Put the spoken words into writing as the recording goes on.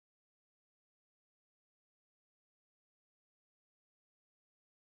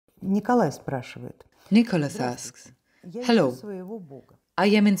Nicolas спрашивает. Nicolas asks, "Hello, I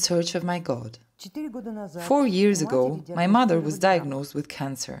am in search of my God. 4 years ago, my mother was diagnosed with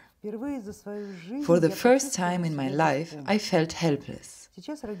cancer. For the first time in my life, I felt helpless.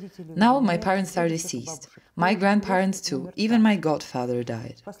 Now my parents are deceased. My grandparents too, even my godfather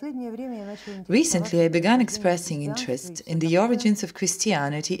died. Recently, I began expressing interest in the origins of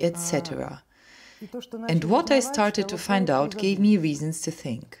Christianity, etc. And what I started to find out gave me reasons to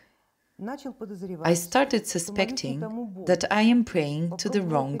think. I started suspecting that I am praying to the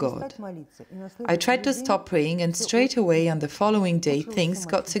wrong God. I tried to stop praying, and straight away on the following day things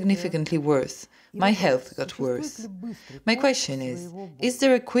got significantly worse. My health got worse. My question is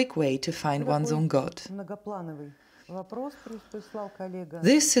there a quick way to find one's own God?"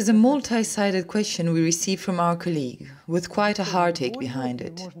 This is a multi-sided question we received from our colleague, with quite a heartache behind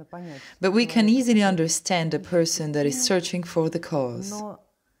it. But we can easily understand a person that is searching for the cause.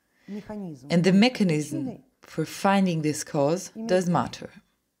 And the mechanism for finding this cause does matter.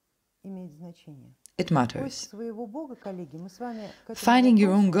 It matters. Finding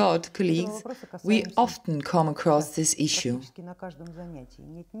your own God, colleagues, we often come across this issue,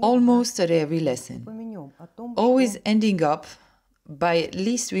 almost at every lesson, always ending up by at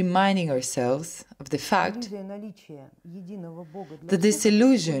least reminding ourselves of the fact that this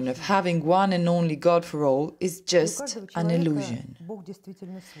illusion of having one and only God for all is just an illusion.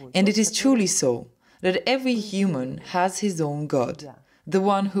 And it is truly so that every human has his own God, the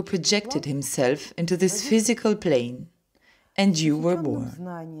one who projected himself into this physical plane. And you were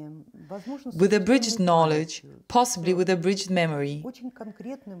born with abridged knowledge, possibly with abridged memory,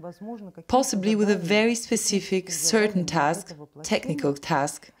 possibly with a very specific, certain task, technical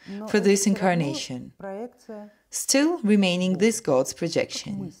task for this incarnation, still remaining this God's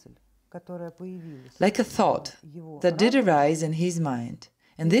projection, like a thought that did arise in his mind.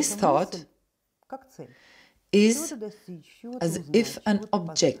 And this thought is as if an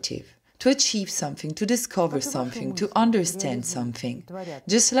objective, to achieve something, to discover something, to understand something.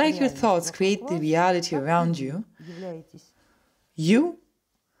 Just like your thoughts create the reality around you, you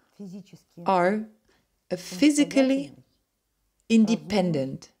are a physically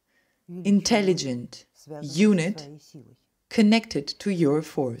independent, intelligent unit connected to your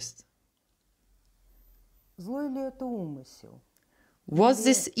force. Was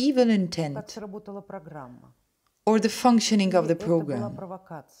this evil intent or the functioning of the program?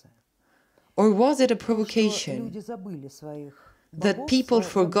 Or was it a provocation that people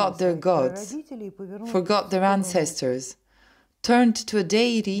forgot their gods, forgot their ancestors, turned to a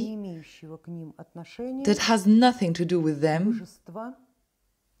deity that has nothing to do with them,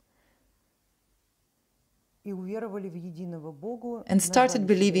 and started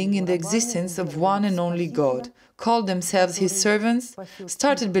believing in the existence of one and only God, called themselves His servants,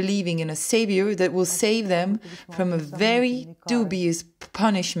 started believing in a Savior that will save them from a very dubious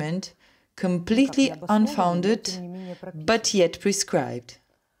punishment, completely unfounded, but yet prescribed.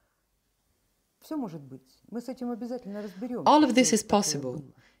 All of this is possible,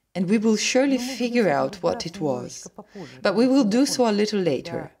 and we will surely figure out what it was. But we will do so a little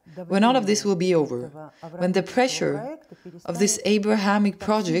later, when all of this will be over, when the pressure of this Abrahamic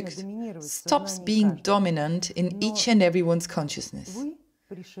project stops being dominant in each and everyone's consciousness.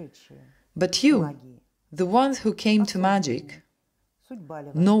 But you, the ones who came to magic,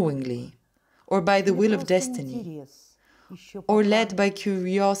 knowingly, or by the will of destiny, or led by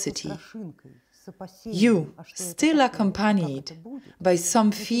curiosity, you, still accompanied by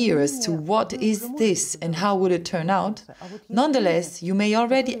some fear as to what is this and how will it turn out, nonetheless, you may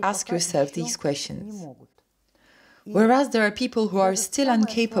already ask yourself these questions. Whereas there are people who are still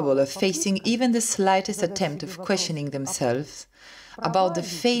incapable of facing even the slightest attempt of questioning themselves about the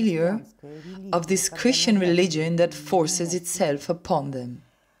failure of this Christian religion that forces itself upon them.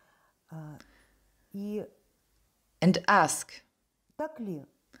 And ask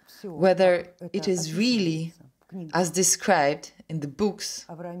whether it is really as described in the books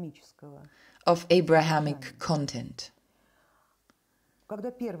of Abrahamic content.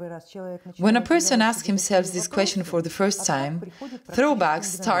 When a person asks himself this question for the first time, throwbacks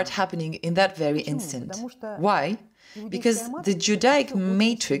start happening in that very instant. Why? Because the Judaic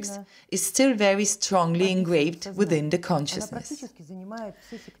matrix is still very strongly engraved within the consciousness.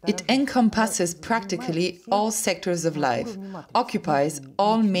 It encompasses practically all sectors of life, occupies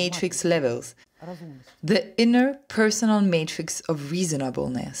all matrix levels, the inner personal matrix of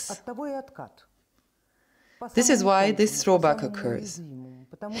reasonableness. This is why this throwback occurs,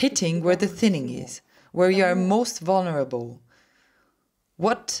 hitting where the thinning is, where you are most vulnerable.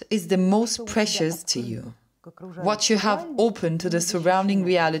 What is the most precious to you? what you have open to the surrounding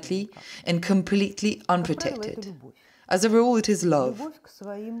reality and completely unprotected. As a rule, it is love.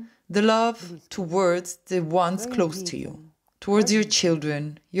 The love towards the ones close to you, towards your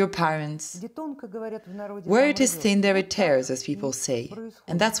children, your parents. Where it is thin, there it tears, as people say.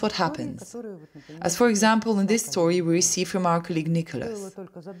 And that's what happens. As for example, in this story we receive from our colleague Nicolas.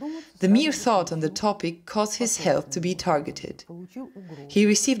 The mere thought on the topic caused his health to be targeted. He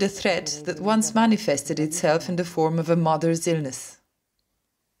received a threat that once manifested itself in the form of a mother's illness.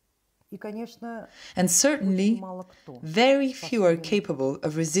 And certainly, very few are capable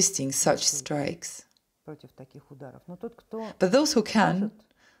of resisting such strikes. But those who can,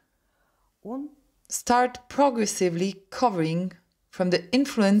 start progressively covering from the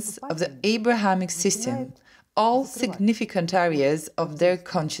influence of the Abrahamic system all significant areas of their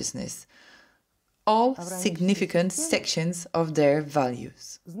consciousness, all significant sections of their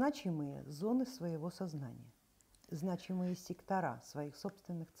values.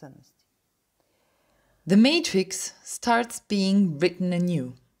 The matrix starts being written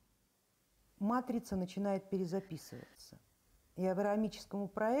anew.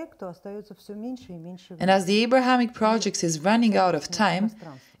 And as the Abrahamic project is running out of time,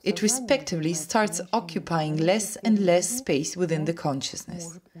 it respectively starts occupying less and less space within the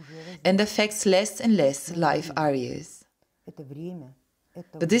consciousness and affects less and less life areas.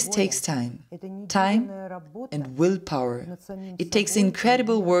 But this takes time and willpower. It takes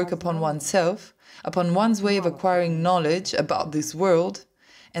incredible work upon oneself, upon one's way of acquiring knowledge about this world,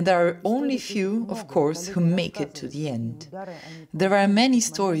 and there are only few, of course, who make it to the end. There are many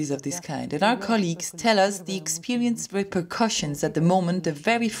stories of this kind, and our colleagues tell us the experienced repercussions at the moment the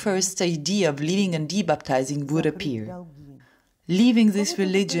very first idea of leaving and debaptizing would appear. Leaving this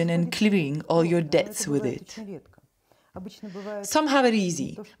religion and clearing all your debts with it. Some have it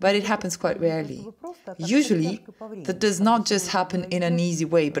easy, but it happens quite rarely. Usually, that does not just happen in an easy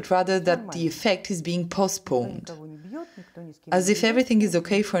way, but rather that the effect is being postponed. As if everything is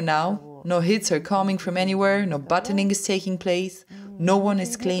okay for now, no hits are coming from anywhere, no buttoning is taking place, no one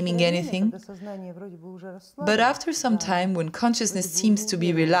is claiming anything. But after some time, when consciousness seems to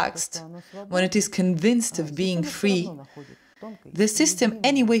be relaxed, when it is convinced of being free, the system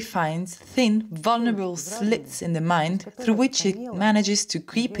anyway finds thin, vulnerable slits in the mind through which it manages to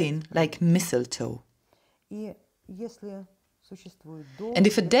creep in like mistletoe. And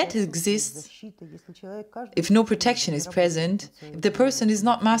if a debt exists, if no protection is present, if the person is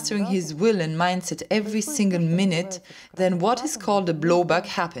not mastering his will and mindset every single minute, then what is called a blowback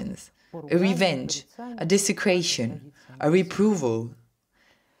happens. A revenge, a desecration, a reproval.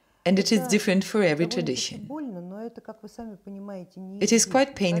 And it is different for every tradition. It is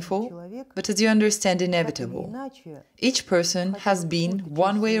quite painful, but as you understand, inevitable. Each person has been,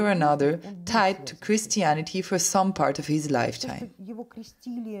 one way or another, tied to Christianity for some part of his lifetime.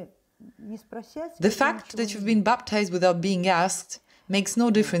 The fact that you've been baptized without being asked makes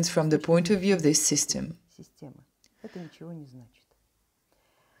no difference from the point of view of this system.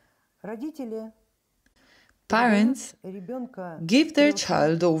 Parents give their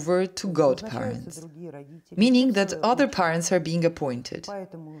child over to godparents, meaning that other parents are being appointed.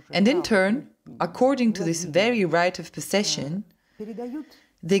 And in turn, according to this very right of possession,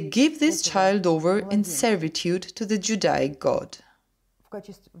 they give this child over in servitude to the Judaic God.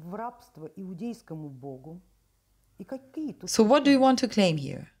 So what do you want to claim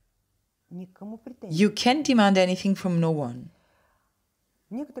here? You can't demand anything from no one.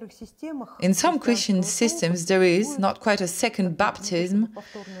 In some Christian systems there is not quite a second baptism,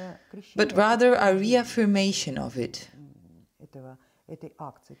 but rather a reaffirmation of it.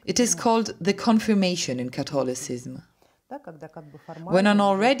 It is called the confirmation in Catholicism, when an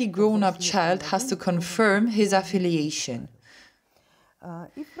already grown-up child has to confirm his affiliation.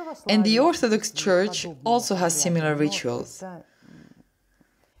 And the Orthodox Church also has similar rituals.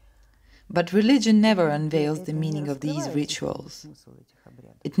 But religion never unveils the meaning of these rituals.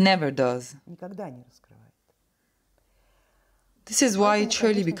 It never does. This is why it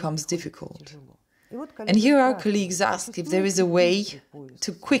surely becomes difficult. And here our colleagues ask if there is a way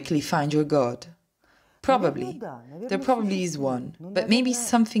to quickly find your God. Probably. There probably is one. But maybe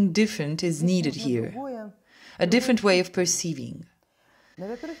something different is needed here. A different way of perceiving.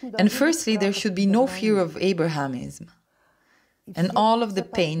 And firstly, there should be no fear of Abrahamism. And all of the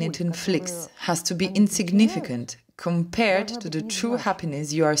pain it inflicts has to be insignificant compared to the true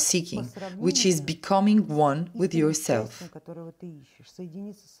happiness you are seeking, which is becoming one with yourself.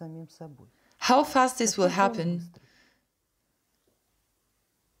 How fast this will happen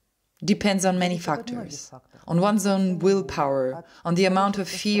depends on many factors. On one's own willpower, on the amount of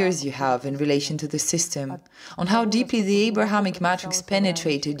fears you have in relation to the system, on how deeply the Abrahamic matrix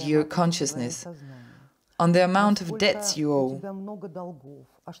penetrated your consciousness, on the amount of debts you owe.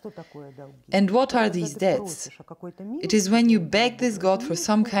 And what are these debts? It is when you beg this God for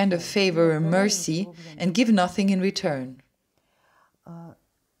some kind of favor or mercy and give nothing in return.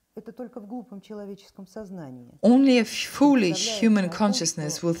 Only a foolish human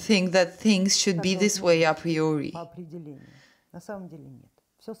consciousness will think that things should be this way a priori.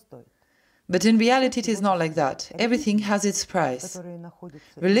 But in reality it is not like that. Everything has its price.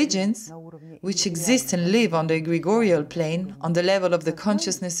 Religions, which exist and live on the egregorial plane, on the level of the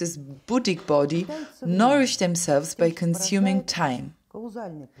consciousness's Buddhic body, nourish themselves by consuming time,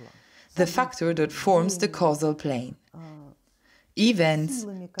 the factor that forms the causal plane. Events,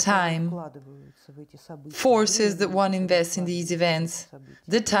 time, forces that one invests in these events,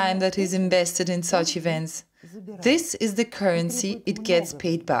 the time that is invested in such events. This is the currency it gets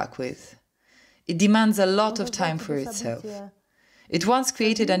paid back with. It demands a lot of time for itself. It once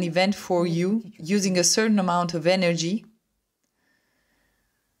created an event for you using a certain amount of energy,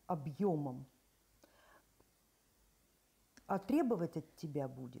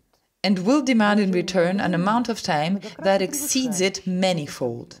 and will demand in return an amount of time that exceeds it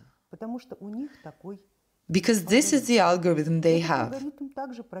manifold. Because this is the algorithm they have.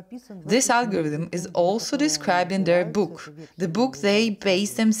 This algorithm is also described in their book, the book they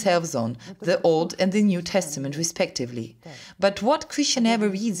base themselves on, the Old and the New Testament respectively. But what Christian ever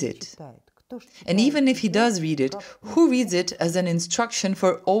reads it? And even if he does read it, who reads it as an instruction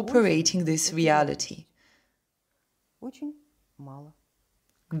for operating this reality?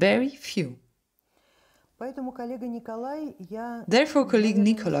 Very few. Therefore, colleague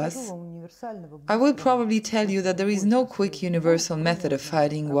Nicolas, I will probably tell you that there is no quick universal method of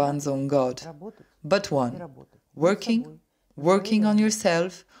finding one's own God, but one, working on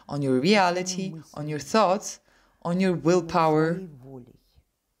yourself, on your reality, on your thoughts, on your willpower.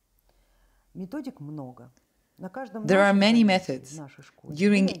 There are many methods.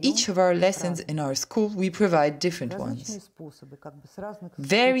 During each of our lessons in our school, we provide different ones.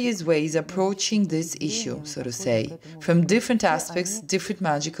 Various ways approaching this issue, so to say, from different aspects, different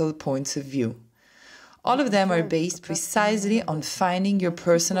magical points of view. All of them are based precisely on finding your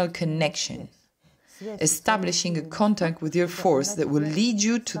personal connection, establishing a contact with your force that will lead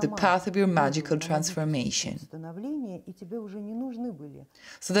you to the path of your magical transformation,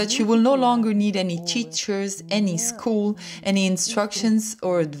 so that you will no longer need any teachers, any school, any instructions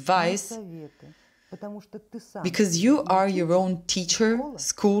or advice, because you are your own teacher,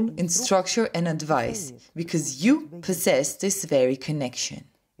 school, instructor and advice, because you possess this very connection.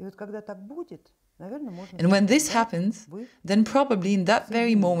 And when this happens, then probably in that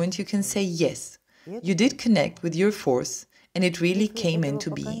very moment you can say yes. You did connect with your force, and it really came into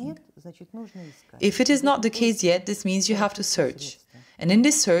being. If it is not the case yet, this means you have to search. And in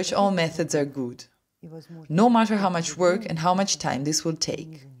this search, all methods are good, no matter how much work and how much time this will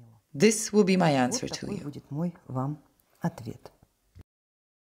take. This will be my answer to you.